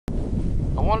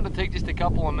wanted to take just a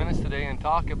couple of minutes today and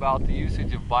talk about the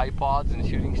usage of bipods and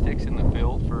shooting sticks in the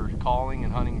field for calling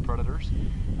and hunting predators.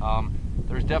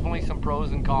 There's definitely some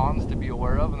pros and cons to be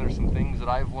aware of, and there's some things that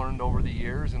I've learned over the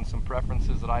years and some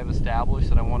preferences that I've established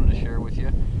that I wanted to share with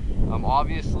you.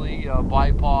 Obviously,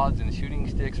 bipods and shooting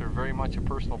sticks are very much a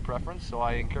personal preference, so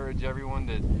I encourage everyone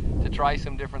to try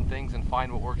some different things and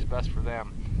find what works best for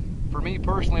them. For me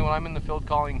personally, when I'm in the field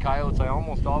calling coyotes, I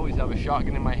almost always have a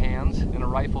shotgun in my hands and a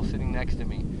rifle sitting next to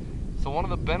me. So one of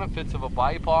the benefits of a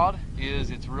bipod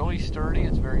is it's really sturdy,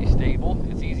 it's very stable,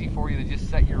 it's easy for you to just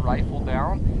set your rifle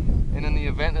down, and in the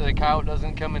event that a coyote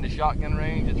doesn't come into shotgun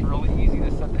range, it's really easy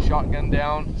to set the shotgun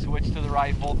down, switch to the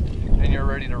rifle, and you're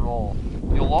ready to roll.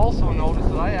 You'll also notice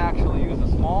that I actually use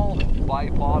a small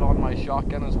bipod on my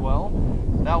shotgun as well.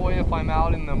 That way if I'm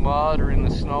out in the mud or in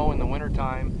the snow in the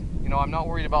wintertime, I'm not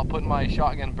worried about putting my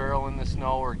shotgun barrel in the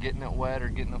snow or getting it wet or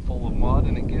getting it full of mud,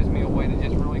 and it gives me a way to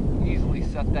just really easily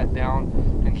set that down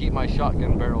and keep my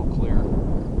shotgun barrel clear.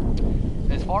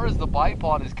 As far as the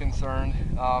bipod is concerned,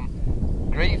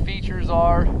 great features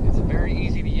are it's very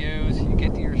easy to use. You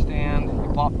get to your stand,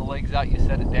 you pop the legs out, you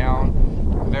set it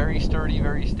down. Very sturdy,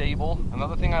 very stable.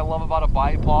 Another thing I love about a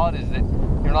bipod is that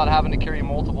you're not having to carry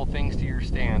multiple things to your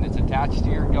stand. It's attached to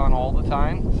your gun all the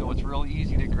time, so it's really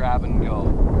easy to grab and go.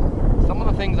 Some of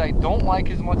the things I don't like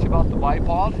as much about the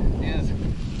bipod is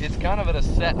it's kind of at a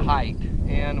set height,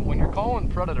 and when you're calling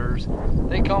predators,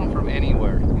 they come from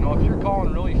anywhere. If you're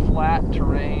calling really flat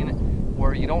terrain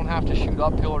where you don't have to shoot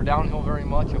uphill or downhill very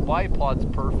much, a bipod's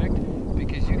perfect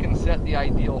because you can set the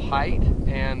ideal height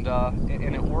and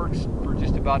it works for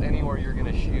just about anywhere you're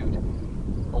going to shoot.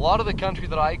 A lot of the country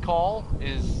that I call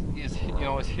is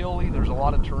hilly. There's a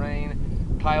lot of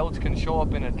terrain. Coyotes can show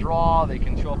up in a draw, they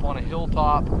can show up on a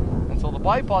hilltop, and so the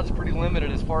bipod's pretty limited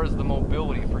as far as the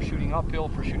mobility for shooting uphill,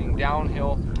 for shooting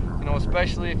downhill.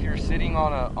 Especially if you're sitting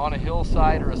on a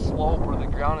hillside or a slope where the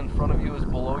ground in front of you is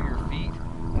below your feet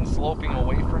and sloping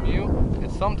away from you,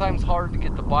 it's sometimes hard to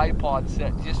get the bipod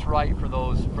set just right for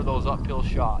those uphill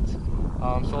shots.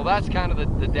 So that's kind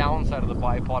of the downside of the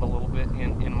bipod a little bit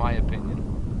in my opinion.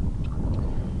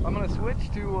 I'm going to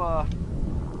switch to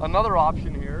another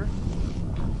option here,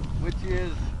 which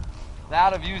is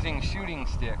that of using shooting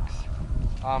sticks.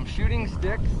 Shooting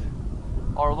sticks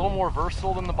are a little more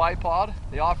versatile than the bipod.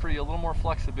 They offer you a little more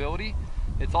flexibility.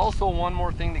 It's also one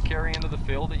more thing to carry into the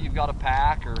field that you've got to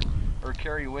pack or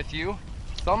carry with you.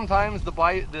 Sometimes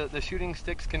the shooting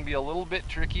sticks can be a little bit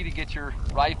tricky to get your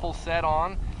rifle set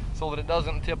on so that it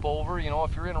doesn't tip over.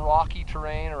 If you're in rocky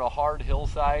terrain or a hard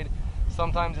hillside,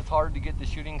 sometimes it's hard to get the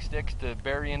shooting sticks to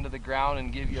bury into the ground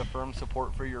and give you a firm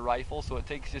support for your rifle, so it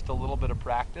takes just a little bit of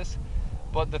practice.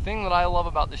 But the thing that I love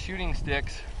about the shooting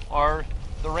sticks are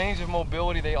the range of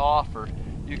mobility they offer.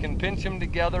 You can pinch them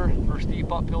together for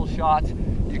steep uphill shots.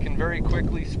 You can very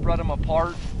quickly spread them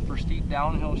apart for steep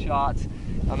downhill shots,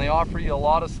 and they offer you a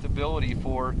lot of stability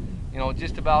for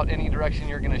just about any direction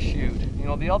you're going to shoot.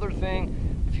 The other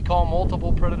thing, if you call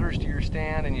multiple predators to your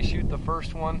stand and you shoot the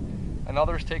first one and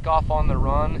others take off on the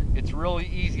run, it's really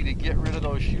easy to get rid of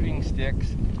those shooting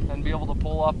sticks and be able to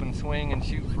pull up and swing and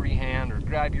shoot freehand or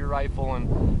grab your rifle and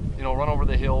run over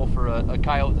the hill for a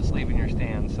coyote that's leaving your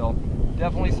stand. So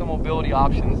definitely some mobility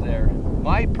options there.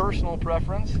 My personal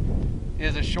preference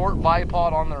is a short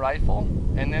bipod on the rifle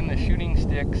and then the shooting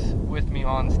sticks with me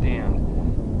on stand.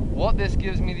 What this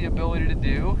gives me the ability to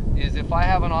do is if I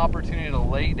have an opportunity to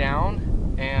lay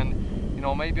down and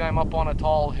maybe I'm up on a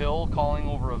tall hill calling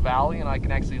over a valley and I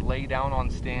can actually lay down on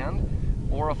stand,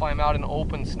 or if I'm out in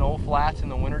open snow flats in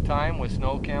the wintertime with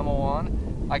snow camo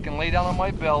on, I can lay down on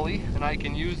my belly and I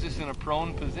can use this in a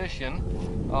prone position,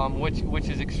 which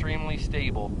is extremely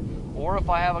stable. Or if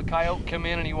I have a coyote come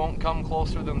in and he won't come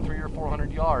closer than 300 or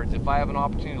 400 yards, if I have an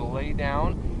opportunity to lay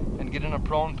down and get in a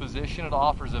prone position, it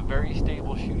offers a very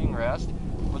stable shooting rest.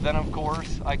 But then of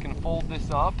course I can fold this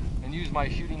up and use my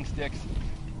shooting sticks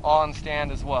on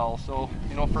stand as well. So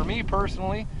for me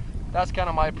personally, that's kind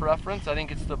of my preference. I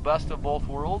think it's the best of both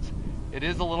worlds. It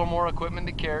is a little more equipment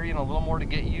to carry and a little more to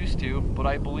get used to, but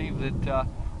I believe that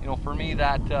for me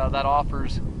that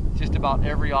offers just about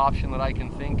every option that I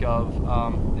can think of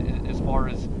as far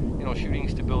as shooting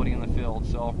stability in the field.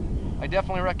 So I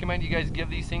definitely recommend you guys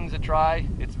give these things a try.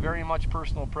 It's very much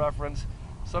personal preference.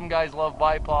 Some guys love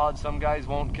bipods, some guys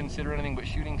won't consider anything but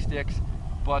shooting sticks.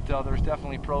 But there's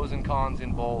definitely pros and cons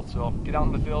in both. So get out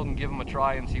in the field and give them a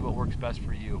try and see what works best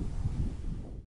for you.